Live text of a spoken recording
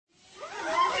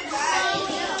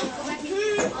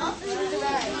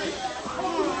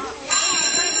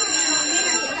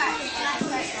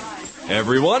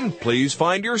Everyone, please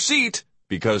find your seat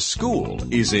because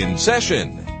school is in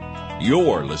session.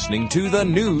 You're listening to the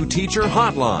New Teacher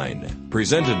Hotline,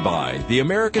 presented by the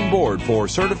American Board for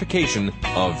Certification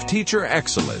of Teacher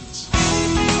Excellence.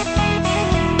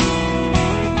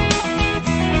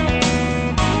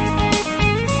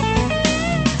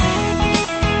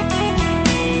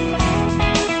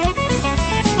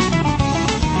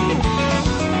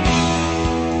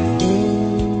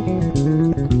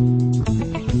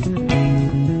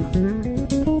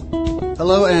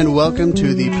 Hello and welcome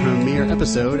to the premiere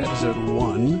episode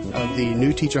 1 of the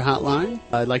New Teacher Hotline.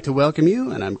 I'd like to welcome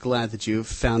you, and I'm glad that you've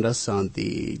found us on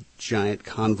the giant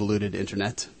convoluted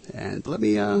internet. And let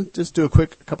me just do a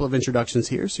quick couple of introductions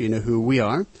here so you know who we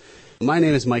are. My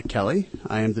name is Mike Kelly.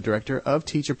 I am the Director of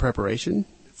Teacher Preparation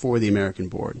for the American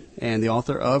Board and the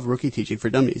author of Rookie Teaching for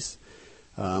Dummies.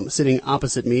 Sitting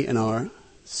opposite me in our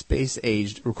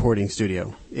space-aged recording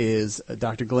studio is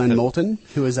Dr. Glenn Moulton,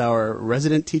 who is our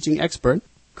resident teaching expert,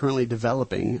 currently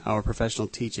developing our professional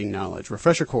teaching knowledge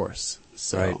refresher course.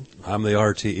 Right. I'm the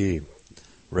RTE,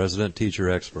 resident teacher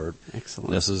expert.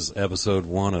 Excellent. This is episode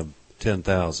 1 of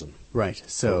 10,000. Right.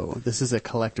 So this is a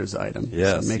collector's item.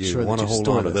 Yes, so make you sure want that to you hold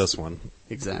store on to this one.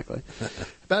 Exactly.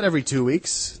 About every 2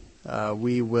 weeks,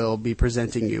 we will be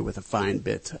presenting you with a fine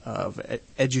bit of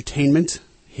edutainment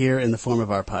here in the form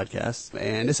of our podcast.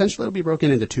 And essentially it'll be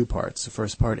broken into 2 parts. The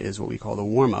first part is what we call the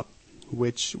warm-up,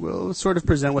 which will sort of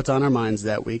present what's on our minds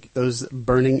that week, those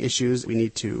burning issues we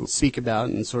need to speak about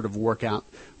and sort of work out,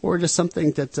 or just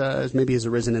something that maybe has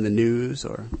arisen in the news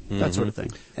or that sort of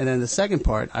thing. And then the second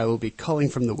part, I will be culling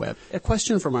from the web. A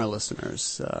question from our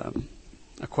listeners, a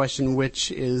question which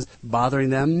is bothering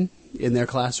them in their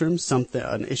classrooms,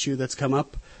 an issue that's come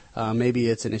up. Maybe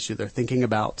it's an issue they're thinking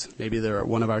about. Maybe they're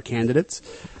one of our candidates.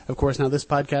 Of course, now this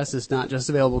podcast is not just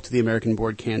available to the American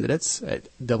Board candidates at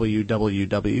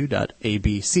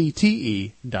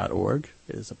www.abcte.org.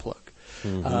 It is a plug.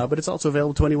 But it's also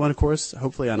available to anyone, of course,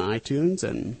 hopefully on iTunes.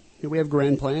 And we have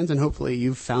grand plans, and hopefully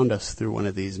you've found us through one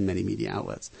of these many media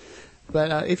outlets.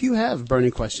 But if you have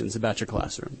burning questions about your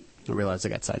classroom, I realize I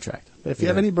got sidetracked. But if you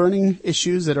have any burning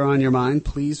issues that are on your mind,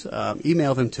 please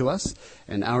email them to us.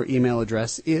 And our email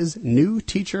address is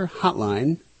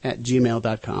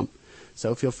newteacherhotline@gmail.com.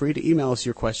 So feel free to email us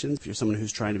your questions. If you're someone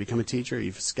who's trying to become a teacher,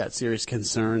 you've got serious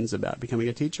concerns about becoming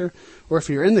a teacher, or if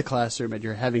you're in the classroom and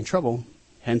you're having trouble,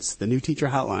 hence the New Teacher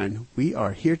Hotline, we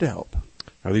are here to help.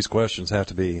 Now, these questions have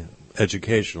to be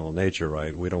educational in nature,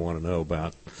 right? We don't want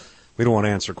to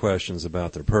answer questions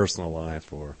about their personal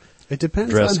life or it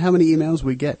depends on how many emails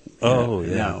we get. Oh,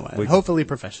 yeah. Hopefully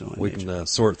professional. We can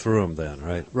sort through them then,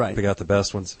 right? Right. Pick out the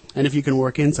best ones. And if you can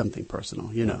work in something personal,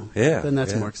 then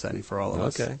that's more exciting for all of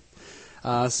us. Okay.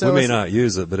 So we may not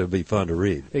use it, but it would be fun to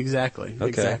read. Exactly. Okay.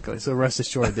 Exactly. So rest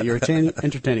assured that you're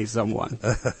entertaining someone.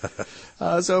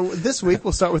 So this week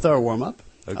we'll start with our warm-up.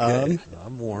 Okay.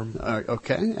 I'm warm.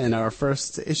 Okay. And our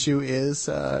first issue is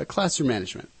classroom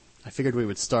management. I figured we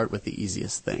would start with the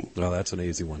easiest thing. Well, that's an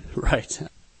easy one. Right.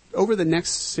 Over the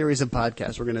next series of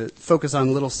podcasts, we're going to focus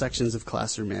on little sections of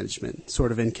classroom management,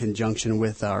 sort of in conjunction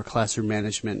with our classroom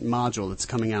management module that's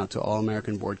coming out to all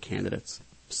American Board candidates.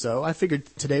 So I figured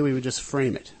today we would just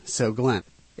frame it. So Glenn,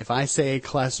 if I say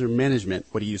classroom management,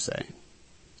 what do you say?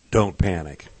 Don't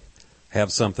panic.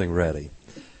 Have something ready.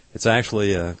 It's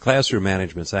actually, classroom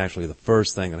management's actually the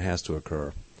first thing that has to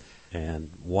occur. And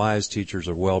wise teachers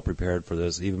are well prepared for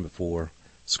this even before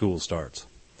school starts.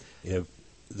 If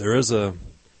there is a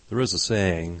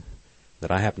saying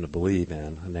that I happen to believe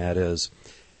in, and that is,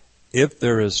 if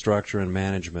there is structure and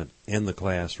management in the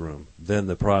classroom, then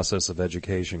the process of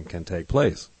education can take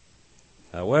place.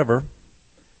 However,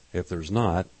 if there's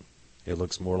not, it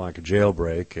looks more like a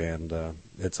jailbreak, and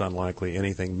it's unlikely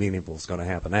anything meaningful is going to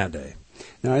happen that day.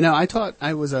 Now, I know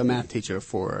I was a math teacher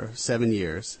for 7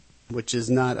 years, which is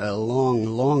not a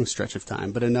long stretch of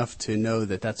time, but enough to know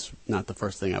that that's not the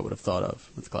first thing I would have thought of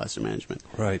with classroom management.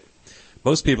 Right.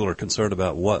 Most people are concerned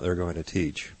about what they're going to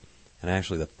teach. And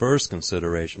actually the first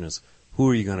consideration is, who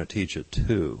are you going to teach it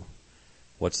to?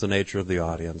 What's the nature of the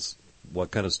audience?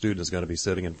 What kind of student is going to be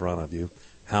sitting in front of you?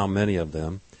 How many of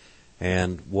them?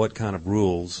 And what kind of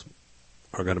rules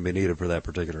are going to be needed for that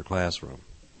particular classroom?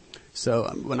 So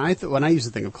when I used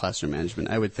to think of classroom management,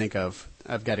 I would think of,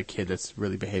 I've got a kid that's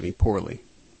really behaving poorly.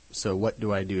 So what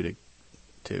do I do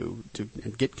to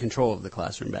get control of the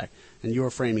classroom back? And you're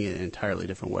framing it in an entirely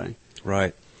different way.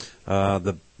 Right.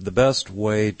 The best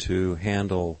way to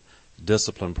handle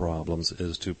discipline problems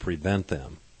is to prevent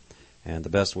them. And the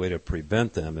best way to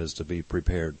prevent them is to be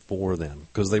prepared for them,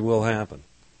 because they will happen.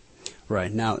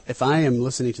 Right. Now, if I am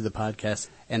listening to the podcast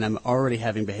and I'm already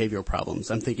having behavioral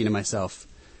problems, I'm thinking to myself,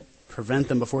 prevent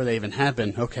them before they even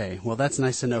happen. Okay, well, that's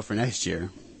nice to know for next year.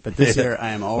 But this year, I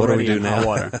am already in hot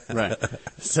water. Right.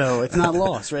 So it's not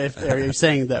lost, right? Are you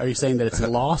saying that it's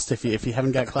lost if you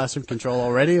haven't got classroom control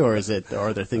already, or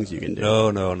are there things you can do?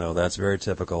 No. That's very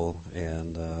typical,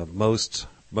 and most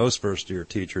first-year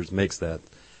teachers make the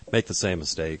same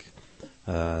mistake.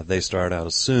 They start out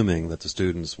assuming that the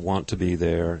students want to be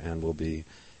there and will be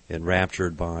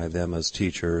enraptured by them as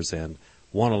teachers and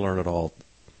want to learn it all.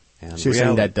 And so you're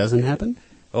saying that doesn't happen?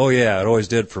 Oh yeah, it always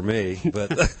did for me,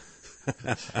 but.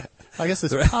 I guess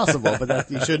it's possible, but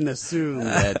that you shouldn't assume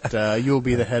that you'll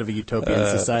be the head of a utopian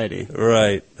society.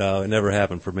 Right. No, it never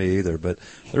happened for me either. But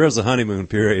there is a honeymoon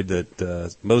period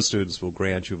that most students will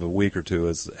grant you of a week or two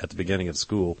at the beginning of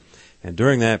school. And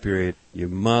during that period, you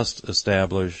must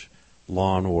establish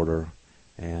law and order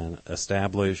and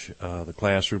establish the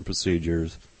classroom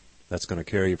procedures that's going to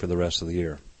carry you for the rest of the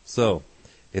year. So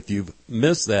if you've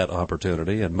missed that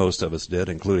opportunity, and most of us did,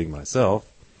 including myself,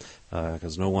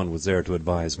 because no one was there to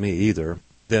advise me either,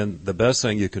 then the best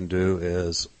thing you can do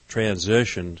is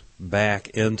transition back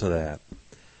into that.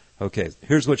 Okay,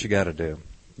 here's what you got to do.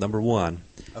 Number one.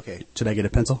 Okay, should I get a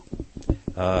pencil?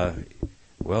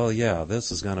 Well, yeah,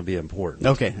 this is going to be important.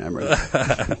 Okay, I'm ready.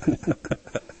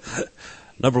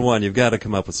 Number one, you've got to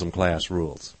come up with some class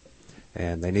rules.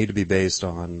 And they need to be based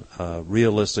on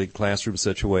realistic classroom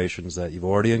situations that you've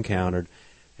already encountered.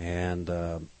 And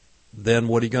then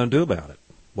what are you going to do about it?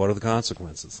 What are the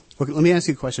consequences? Okay, let me ask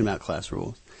you a question about class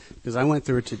rules. Because I went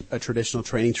through a traditional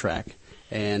training track,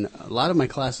 and a lot of my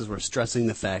classes were stressing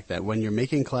the fact that when you're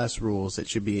making class rules, it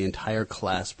should be an entire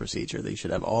class procedure. That you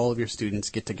should have all of your students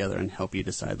get together and help you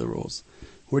decide the rules.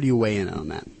 Where do you weigh in on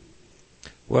that?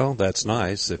 Well, that's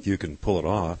nice if you can pull it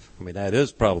off. I mean, that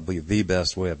is probably the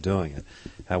best way of doing it.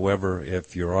 However,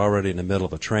 if you're already in the middle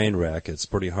of a train wreck, it's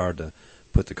pretty hard to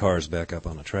put the cars back up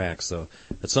on the track. So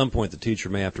at some point, the teacher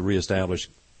may have to reestablish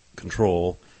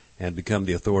control and become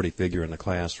the authority figure in the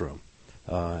classroom.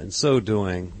 In so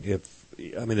doing,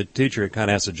 the teacher kind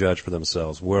of has to judge for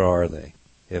themselves. Where are they?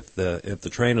 If the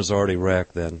train is already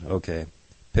wrecked, then okay,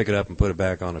 pick it up and put it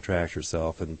back on the tracks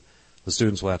yourself, and the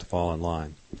students will have to fall in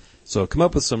line. So come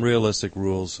up with some realistic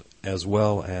rules as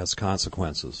well as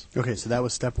consequences. Okay, so that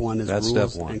was step one, That's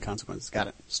rules step one. And consequences. Got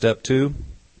it. Step two,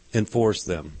 enforce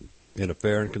them in a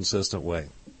fair and consistent way.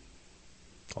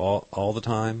 All the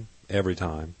time, every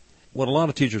time. What a lot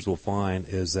of teachers will find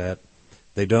is that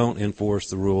they don't enforce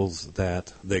the rules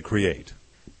that they create,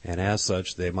 and as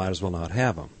such, they might as well not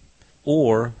have them.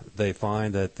 Or they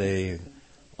find that they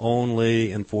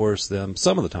only enforce them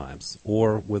some of the times,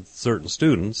 or with certain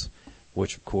students,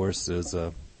 which of course is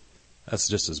that's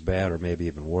just as bad or maybe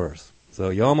even worse. So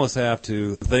you almost have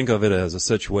to think of it as a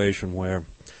situation where,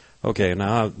 okay,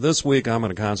 now this week I'm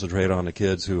going to concentrate on the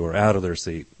kids who are out of their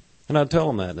seat, and I'd tell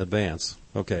them that in advance.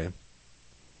 Okay.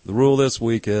 The rule this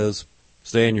week is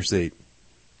stay in your seat.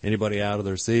 Anybody out of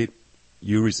their seat,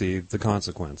 you receive the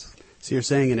consequence. So you're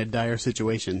saying in a dire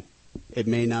situation, it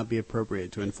may not be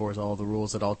appropriate to enforce all the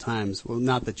rules at all times. Well,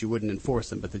 not that you wouldn't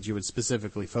enforce them, but that you would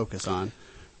specifically focus on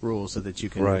rules so that you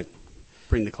can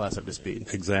bring the class up to speed.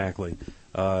 Exactly.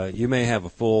 You may have a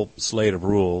full slate of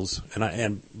rules,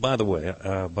 and by the way,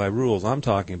 by rules, I'm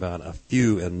talking about a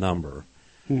few in number.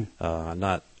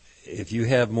 Not if you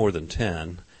have more than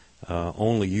 10.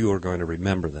 Only you are going to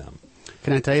remember them.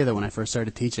 Can I tell you that when I first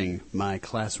started teaching, my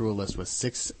class rule list was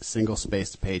 6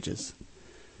 single-spaced pages.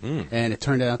 And it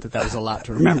turned out that was a lot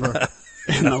to remember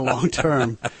in the long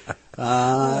term.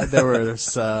 There were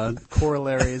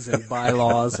corollaries and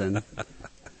bylaws, and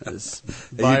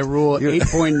by rule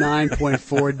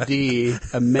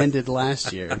 8.9.4D amended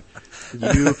last year,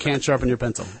 you can't sharpen your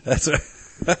pencil. That's right.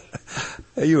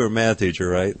 You were a math teacher,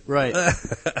 right? Right.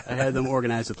 I had them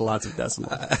organized with lots of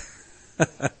decimals.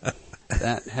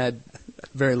 That had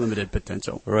very limited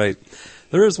potential. Right.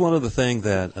 There is one other thing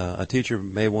that a teacher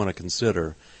may want to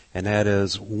consider, and that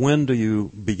is when do you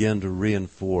begin to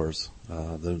reinforce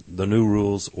the new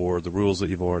rules or the rules that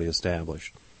you've already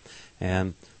established.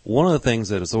 And one of the things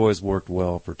that has always worked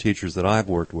well for teachers that I've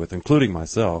worked with, including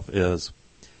myself, is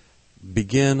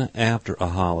begin after a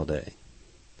holiday.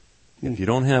 If you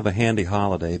don't have a handy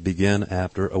holiday, begin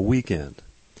after a weekend.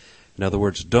 In other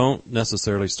words, don't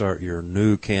necessarily start your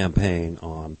new campaign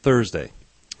on Thursday.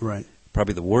 Right.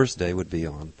 Probably the worst day would be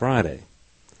on Friday.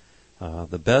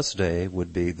 The best day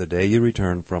would be the day you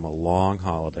return from a long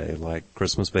holiday, like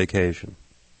Christmas vacation.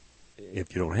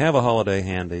 If you don't have a holiday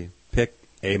handy, pick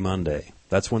a Monday.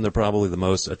 That's when they're probably the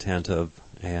most attentive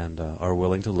and are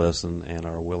willing to listen and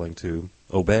are willing to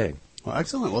obey. Well,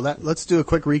 excellent. Well, let's do a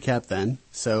quick recap then.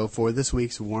 So for this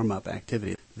week's warm-up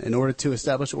activity, in order to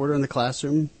establish order in the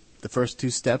classroom, The first two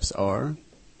steps are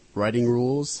writing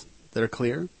rules that are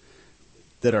clear,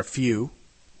 that are few,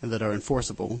 and that are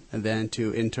enforceable, and then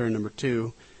to, in turn number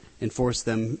 2, enforce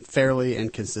them fairly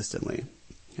and consistently.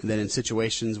 And then in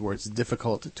situations where it's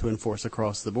difficult to enforce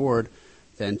across the board,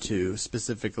 then to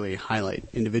specifically highlight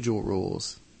individual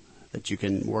rules that you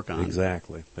can work on.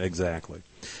 Exactly.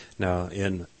 Now,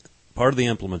 in part of the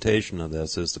implementation of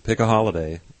this is to pick a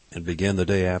holiday and begin the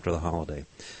day after the holiday.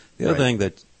 The other thing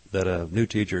that a new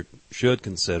teacher should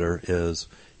consider is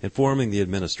informing the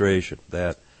administration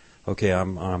that, okay,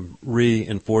 I'm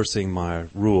reinforcing my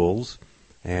rules,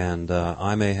 and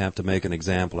I may have to make an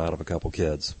example out of a couple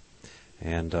kids.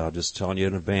 And just telling you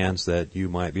in advance that you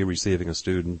might be receiving a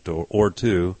student or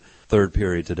two third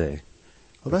period today.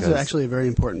 Well, that's actually a very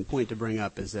important point to bring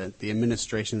up, is that the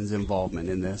administration's involvement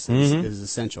in this is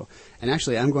essential. And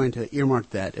actually, I'm going to earmark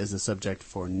that as a subject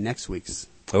for next week's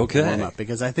warm-up,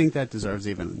 because I think that deserves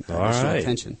even additional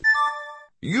attention.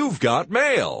 You've got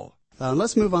mail.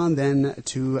 Let's move on then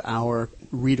to our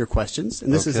reader questions.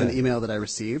 And this is an email that I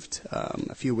received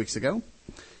a few weeks ago.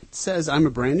 It says, I'm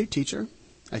a brand new teacher.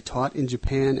 I taught in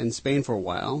Japan and Spain for a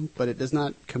while, but it does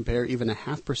not compare even a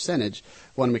half percentage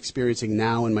what I'm experiencing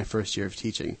now in my first year of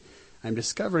teaching. I'm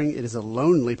discovering it is a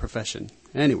lonely profession.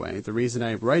 Anyway, the reason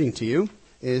I'm writing to you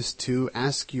is to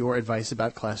ask your advice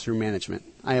about classroom management.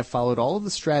 I have followed all of the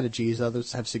strategies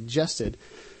others have suggested,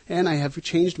 and I have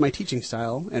changed my teaching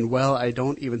style, and, well, I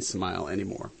don't even smile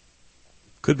anymore.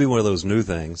 Could be one of those new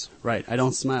things. Right, I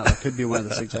don't smile. That could be one of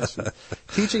the suggestions.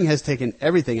 Teaching has taken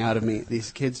everything out of me.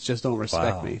 These kids just don't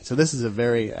respect me. So this is a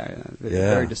very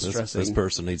distressing. This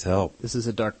person needs help. This is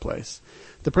a dark place.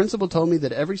 The principal told me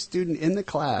that every student in the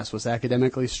class was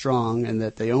academically strong and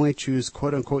that they only choose,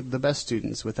 quote-unquote, the best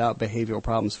students without behavioral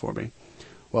problems for me.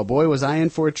 Well, boy, was I in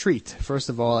for a treat. First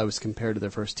of all, I was compared to their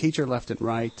first teacher left and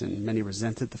right, and many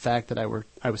resented the fact that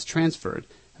I was transferred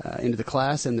into the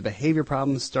class, and the behavior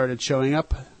problems started showing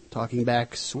up, talking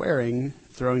back, swearing,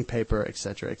 throwing paper,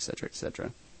 etc., etc.,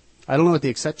 etc. I don't know what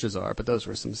the etceteras are, but those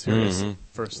were some serious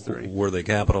first three. Were they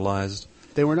capitalized?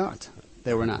 They were not.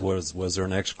 They were not. Was there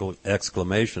an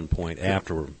exclamation point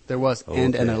after? There was,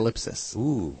 and an ellipsis.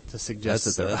 Ooh, to suggest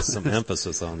that there was some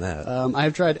emphasis on that.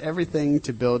 I've tried everything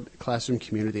to build classroom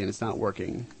community, and it's not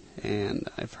working. And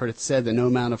I've heard it said that no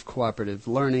amount of cooperative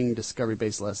learning,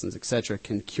 discovery-based lessons, etc.,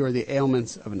 can cure the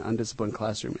ailments of an undisciplined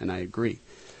classroom, and I agree.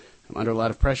 I'm under a lot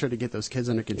of pressure to get those kids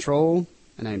under control,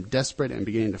 and I'm desperate and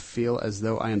beginning to feel as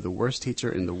though I am the worst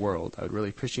teacher in the world. I would really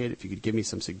appreciate it if you could give me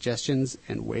some suggestions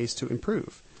and ways to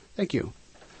improve. Thank you.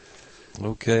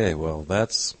 Okay, well,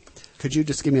 that's... Could you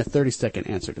just give me a 30-second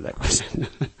answer to that question?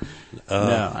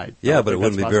 But it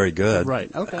wouldn't be very good. Right,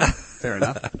 okay, fair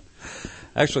enough.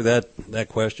 Actually, that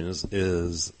question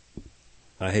is,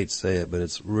 I hate to say it, but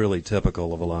it's really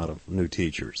typical of a lot of new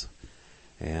teachers.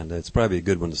 And it's probably a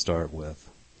good one to start with.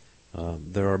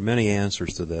 There are many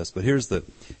answers to this, but here's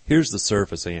the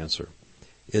surface answer.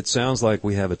 It sounds like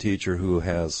we have a teacher who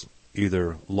has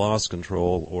either lost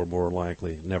control or more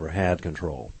likely never had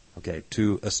control. Okay,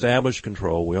 to establish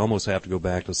control, we almost have to go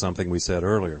back to something we said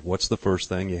earlier. What's the first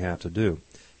thing you have to do?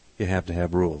 You have to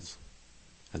have rules,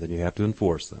 and then you have to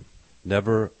enforce them.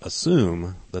 Never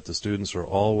assume that the students are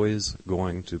always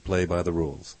going to play by the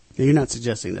rules. You're not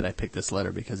suggesting that I picked this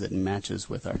letter because it matches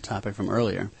with our topic from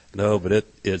earlier. No, but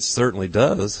it certainly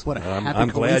does. What a happy I'm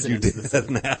glad you did.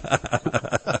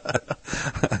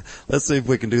 Let's see if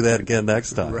we can do that again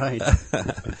next time. Right.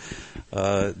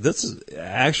 This is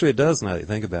actually, it does now that you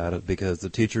think about it, because the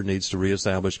teacher needs to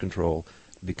reestablish control,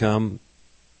 become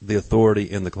the authority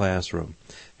in the classroom.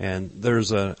 And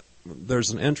there's an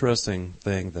interesting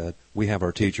thing that we have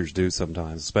our teachers do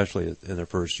sometimes, especially in their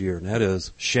first year, and that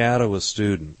is shadow a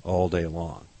student all day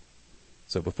long.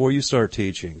 So before you start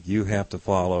teaching, you have to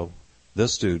follow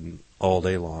this student all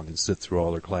day long and sit through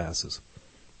all their classes.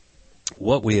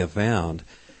 What we have found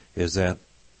is that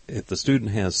if the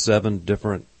student has 7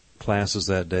 different classes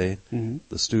that day,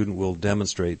 the student will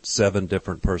demonstrate 7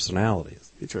 different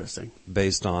personalities. Interesting.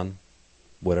 Based on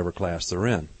whatever class they're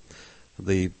in.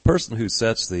 The person who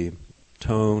sets the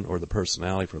tone or the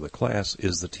personality for the class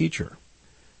is the teacher,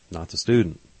 not the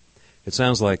student. It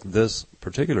sounds like this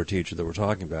particular teacher that we're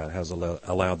talking about has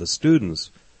allowed the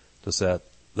students to set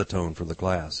the tone for the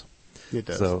class. It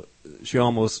does. So she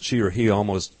or he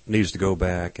almost needs to go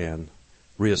back and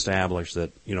reestablish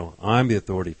that, I'm the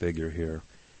authority figure here,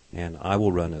 and I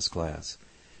will run this class.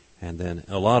 And then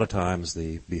a lot of times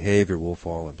the behavior will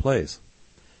fall in place.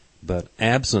 But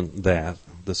absent that,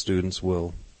 the students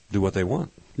will do what they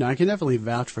want. Now, I can definitely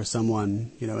vouch for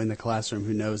someone, in the classroom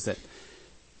who knows that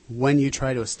when you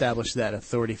try to establish that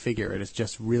authority figure, it is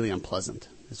just really unpleasant.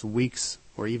 It's weeks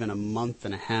or even a month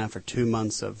and a half or 2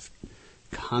 months of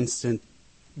constant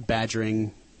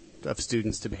badgering of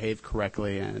students to behave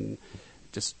correctly, and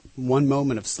just one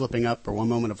moment of slipping up or one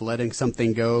moment of letting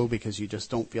something go because you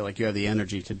just don't feel like you have the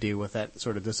energy to deal with that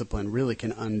sort of discipline really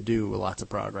can undo lots of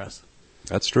progress.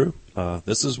 That's true.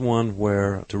 This is one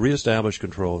where to reestablish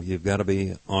control, you've got to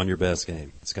be on your best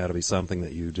game. It's got to be something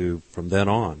that you do from then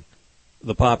on.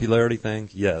 The popularity thing,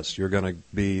 yes, you're going to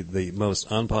be the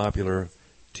most unpopular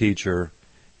teacher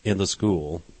in the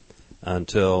school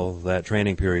until that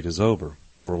training period is over.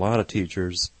 For a lot of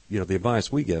teachers, the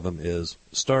advice we give them is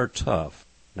start tough.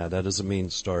 Now, that doesn't mean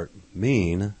start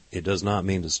mean. It does not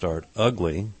mean to start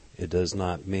ugly. It does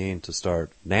not mean to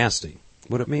start nasty.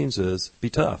 What it means is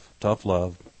be tough. Tough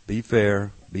love. Be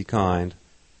fair. Be kind.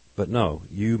 But no,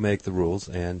 you make the rules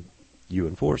and you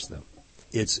enforce them.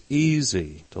 It's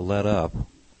easy to let up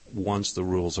once the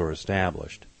rules are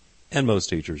established, and most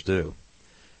teachers do.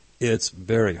 It's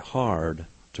very hard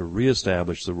to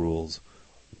reestablish the rules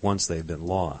once they've been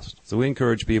lost. So we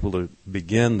encourage people to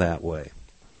begin that way.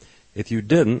 If you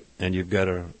didn't, and you've got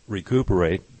to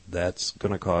recuperate, that's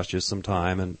going to cost you some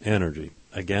time and energy.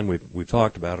 Again, we've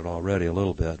talked about it already a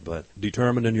little bit, but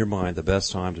determine in your mind the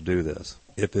best time to do this.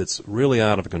 If it's really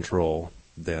out of control,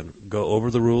 then go over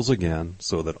the rules again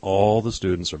so that all the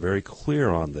students are very clear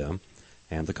on them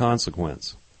and the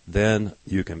consequence. Then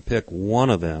you can pick one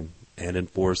of them and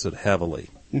enforce it heavily.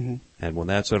 Mm-hmm. And when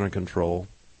that's under control,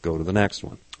 go to the next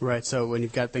one. Right, so when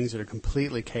you've got things that are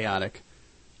completely chaotic,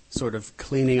 sort of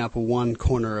cleaning up one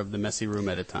corner of the messy room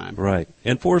at a time. Right.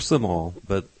 Enforce them all,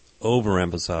 but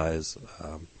overemphasize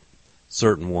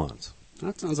certain ones.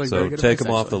 That sounds like so very good take advice,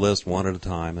 them off the list one at a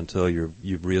time until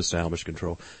you've reestablished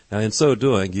control. Now, in so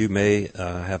doing, you may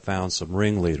have found some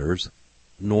ringleaders.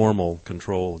 Normal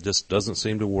control just doesn't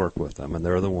seem to work with them, and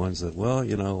they're the ones that, well,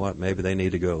 you know what, maybe they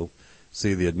need to go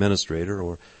see the administrator,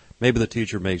 or maybe the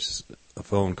teacher makes a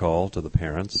phone call to the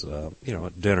parents,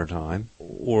 at dinner time,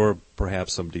 or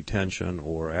perhaps some detention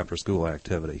or after-school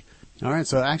activity. All right,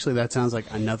 so actually that sounds like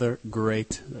another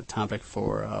great topic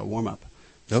for warm-up.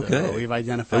 Okay. So we've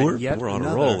identified we're on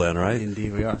a roll then, right?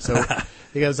 Indeed we are. So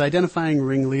because identifying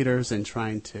ringleaders and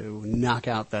trying to knock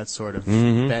out that sort of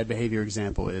bad behavior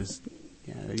example is,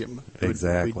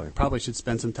 exactly. We probably should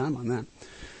spend some time on that.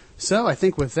 So I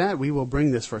think with that, we will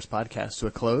bring this first podcast to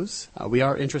a close. We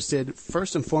are interested,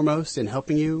 first and foremost, in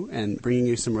helping you and bringing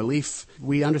you some relief.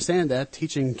 We understand that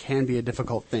teaching can be a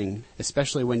difficult thing,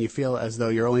 especially when you feel as though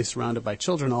you're only surrounded by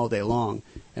children all day long,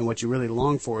 and what you really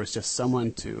long for is just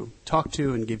someone to talk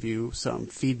to and give you some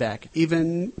feedback.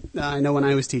 Even, I know when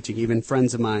I was teaching, even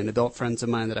friends of mine, adult friends of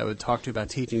mine that I would talk to about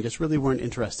teaching, just really weren't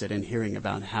interested in hearing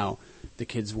about how the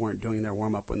kids weren't doing their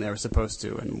warm-up when they were supposed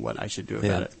to and what I should do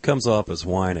about it. It comes off as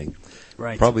whining.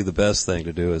 Right. Probably the best thing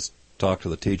to do is talk to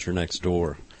the teacher next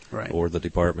door, right, or the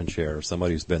department chair, or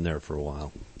somebody who's been there for a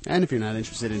while. And if you're not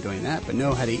interested in doing that but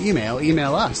know how to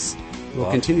email us.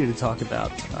 We'll continue to talk about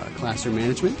classroom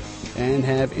management and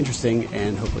have interesting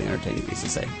and hopefully entertaining things to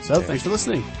say. So thanks for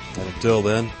listening. And until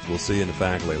then, we'll see you in the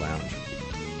faculty lounge.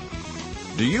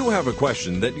 Do you have a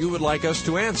question that you would like us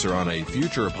to answer on a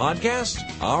future podcast?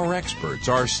 Our experts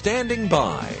are standing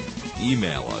by.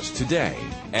 Email us today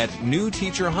at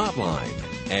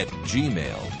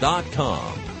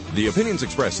newteacherhotline@gmail.com. The opinions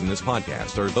expressed in this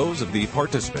podcast are those of the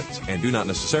participants and do not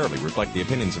necessarily reflect the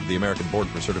opinions of the American Board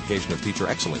for Certification of Teacher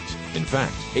Excellence. In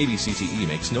fact, ABCTE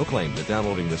makes no claim that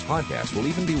downloading this podcast will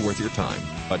even be worth your time.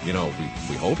 But, we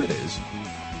hope it is.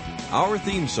 Our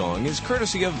theme song is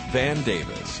courtesy of Van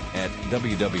Davis at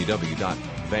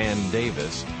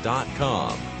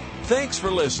www.vandavis.com. Thanks for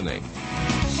listening.